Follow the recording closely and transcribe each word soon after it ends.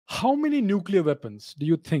How many nuclear weapons do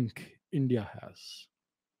you think India has?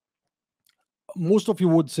 Most of you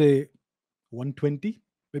would say 120,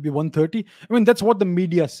 maybe 130. I mean, that's what the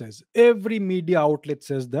media says. Every media outlet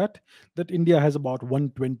says that India has about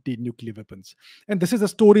 120 nuclear weapons. And this is a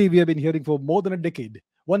story we have been hearing for more than a decade.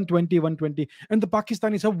 120, 120, and the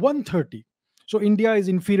Pakistanis have 130. So India is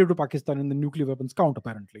inferior to Pakistan in the nuclear weapons count,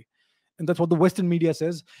 apparently. And that's what the Western media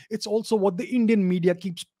says. It's also what the Indian media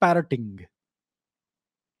keeps parroting,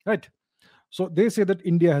 right? So they say that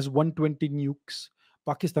India has 120 nukes,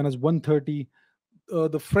 Pakistan has 130.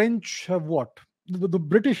 The French have what? The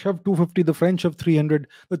British have 250, the French have 300,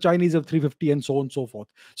 the Chinese have 350, and so on and so forth.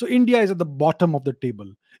 So India is at the bottom of the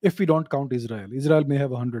table if we don't count Israel. Israel may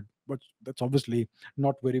have 100, but that's obviously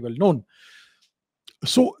not very well known.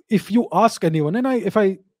 So if you ask anyone, and if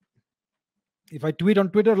I tweet on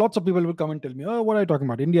Twitter, lots of people will come and tell me, "Oh, what are you talking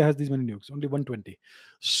about? India has these many nukes, only 120."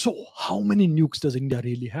 So how many nukes does India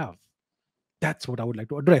really have? That's what I would like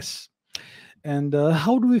to address. And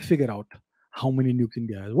how do we figure out how many nukes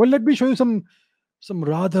India has? Well, let me show you some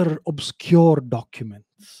rather obscure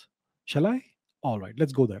documents. Shall I? All right,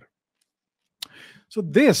 let's go there. So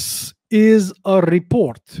this is a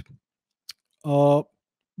report uh,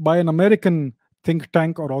 by an American think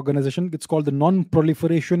tank or organization. It's called the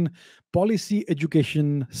Non-Proliferation Policy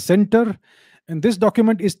Education Center. And this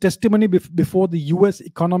document is testimony before the US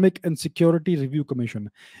Economic and Security Review Commission.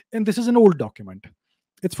 And this is an old document.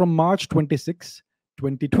 It's from March 26,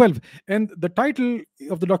 2012. And the title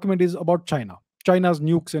of the document is about China, China's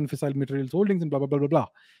nukes and fissile materials holdings and blah, blah, blah, blah, blah.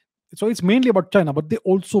 So it's mainly about China, but they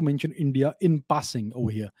also mention India in passing over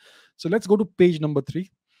here. So let's go to page number 3.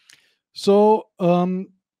 So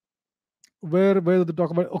where they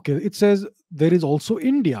talk about, okay, it says there is also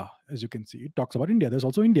India. As you can see, it talks about India. There's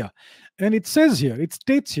also India. And it says here, it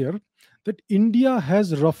states here that India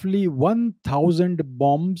has roughly 1,000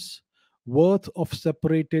 bombs worth of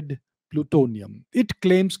separated plutonium. It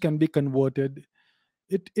claims can be converted,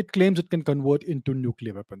 it claims it can convert into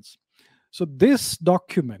nuclear weapons. So this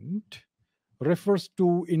document refers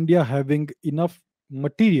to India having enough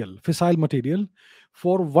material, fissile material,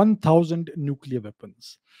 for 1,000 nuclear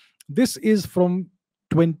weapons. This is from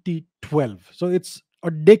 2012. So it's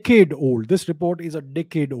a decade old. This report is a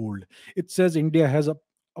decade old. It says India has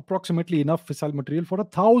approximately enough fissile material for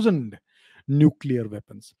 1,000 nuclear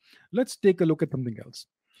weapons. Let's take a look at something else.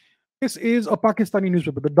 This is a Pakistani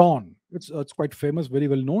newspaper, The Dawn. It's quite famous, very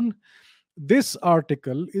well known. This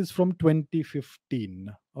article is from 2015.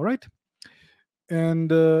 All right. And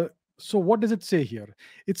so what does it say here?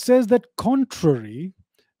 It says that contrary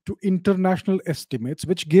to international estimates,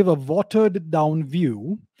 which give a watered down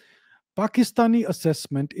view, Pakistani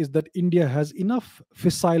assessment is that India has enough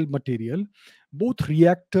fissile material, both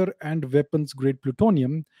reactor and weapons grade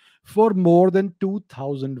plutonium, for more than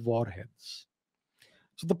 2,000 warheads.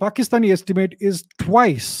 So the Pakistani estimate is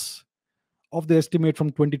twice of the estimate from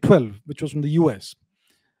 2012, which was from the US.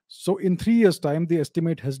 So in 3 years' time, the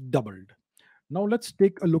estimate has doubled. Now let's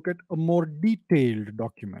take a look at a more detailed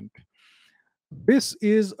document. This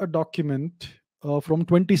is a document from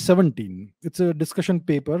 2017. It's a discussion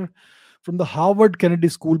paper from the Harvard Kennedy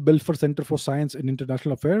School Belfer Center for Science and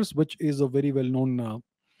International Affairs, which is a very well-known,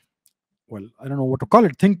 well, I don't know what to call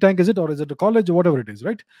it. Think tank, is it? Or is it a college or whatever it is,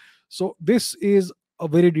 right? So this is a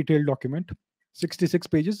very detailed document, 66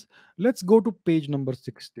 pages. Let's go to page number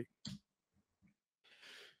 60.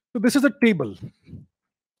 So this is a table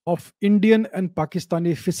of Indian and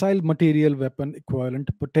Pakistani fissile material weapon equivalent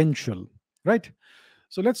potential, right?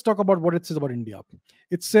 So let's talk about what it says about India.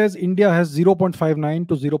 It says India has 0.59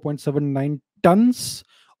 to 0.79 tons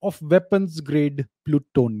of weapons grade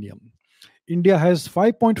plutonium. India has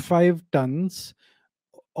 5.5 tons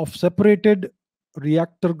of separated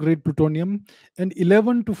reactor grade plutonium and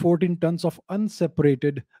 11 to 14 tons of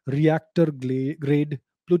unseparated reactor grade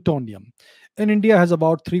plutonium. And India has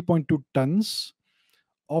about 3.2 tons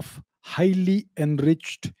of highly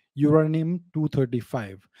enriched uranium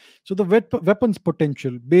 235. So the weapons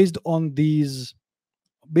potential based on this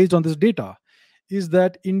data is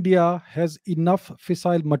that India has enough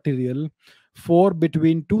fissile material for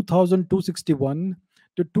between 2,261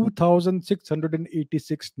 to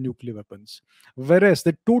 2,686 nuclear weapons, whereas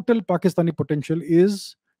the total Pakistani potential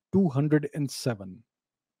is 207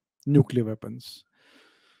 nuclear weapons.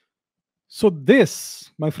 So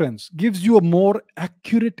this, my friends, gives you a more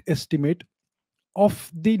accurate estimate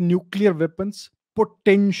of the nuclear weapons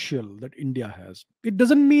potential that India has. It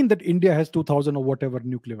doesn't mean that India has 2,000 or whatever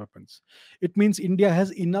nuclear weapons. It means India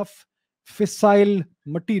has enough fissile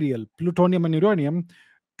material, plutonium and uranium,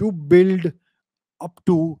 to build up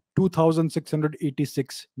to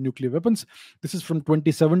 2,686 nuclear weapons. This is from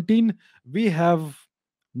 2017. We have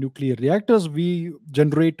nuclear reactors, we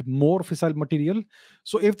generate more fissile material.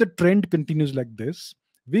 So, if the trend continues like this,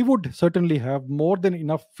 we would certainly have more than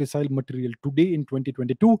enough fissile material today in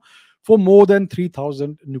 2022 for more than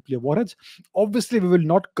 3,000 nuclear warheads. Obviously, we will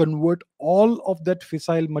not convert all of that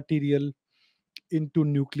fissile material into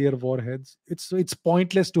nuclear warheads. It's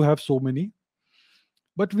pointless to have so many,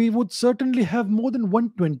 but we would certainly have more than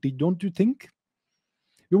 120, don't you think?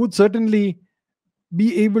 We would certainly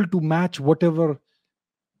be able to match whatever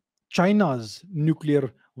China's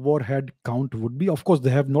nuclear warhead count would be. Of course, they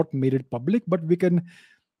have not made it public, but we can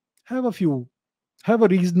have a few, have a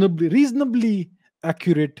reasonably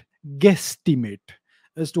accurate guesstimate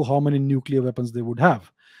as to how many nuclear weapons they would have.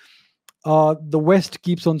 The West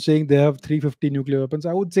keeps on saying they have 350 nuclear weapons.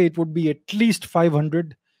 I would say it would be at least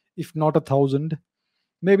 500, if not 1,000.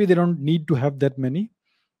 Maybe they don't need to have that many,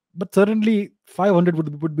 but certainly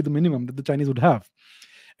 500 would be the minimum that the Chinese would have.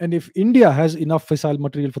 And if India has enough fissile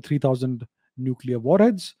material for 3,000 nuclear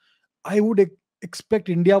warheads, I would expect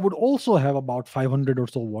India would also have about 500 or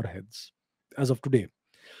so warheads as of today.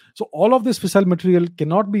 So all of this fissile material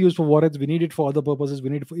cannot be used for warheads. We need it for other purposes. We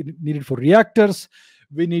need it for reactors.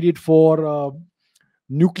 We need it for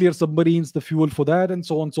nuclear submarines, the fuel for that, and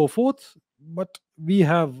so on and so forth. But we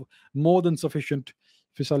have more than sufficient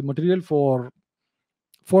fissile material for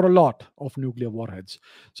a lot of nuclear warheads.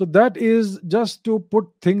 So that is just to put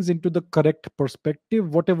things into the correct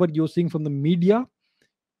perspective. Whatever you're seeing from the media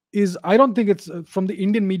is, I don't think it's from the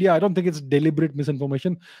Indian media, I don't think it's deliberate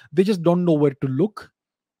misinformation. They just don't know where to look.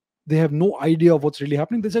 They have no idea of what's really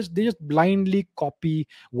happening. They just blindly copy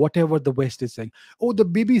whatever the West is saying. Oh, the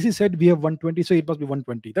BBC said we have 120, so it must be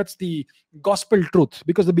 120. That's the gospel truth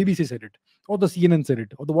because the BBC said it, or the CNN said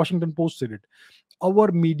it, or the Washington Post said it.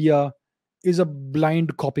 Our media is a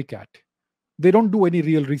blind copycat. They don't do any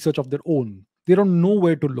real research of their own. They don't know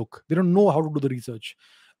where to look. They don't know how to do the research.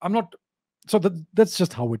 I'm not. So that's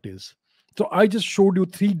just how it is. So I just showed you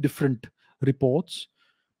three different reports,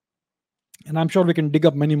 and I'm sure we can dig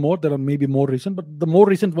up many more. There are maybe more recent, but the more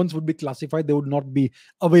recent ones would be classified. They would not be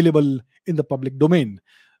available in the public domain.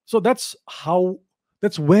 So that's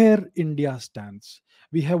where India stands.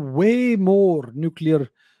 We have way more nuclear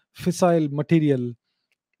fissile material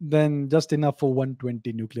than just enough for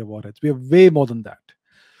 120 nuclear warheads. We have way more than that.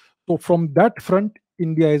 So from that front,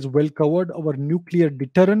 India is well covered. Our nuclear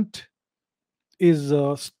deterrent is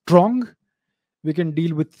strong. We can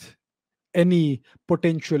deal with any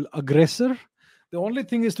potential aggressor. The only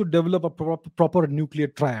thing is to develop a proper nuclear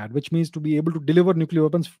triad, which means to be able to deliver nuclear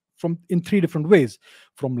weapons from in three different ways: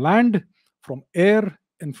 from land, from air,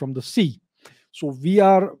 and from the sea. So we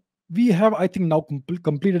have, I think, now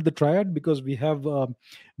completed the triad because we have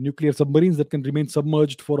nuclear submarines that can remain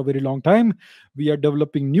submerged for a very long time. We are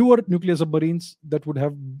developing newer nuclear submarines that would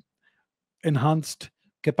have enhanced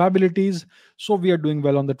capabilities. So we are doing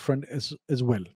well on that front as well.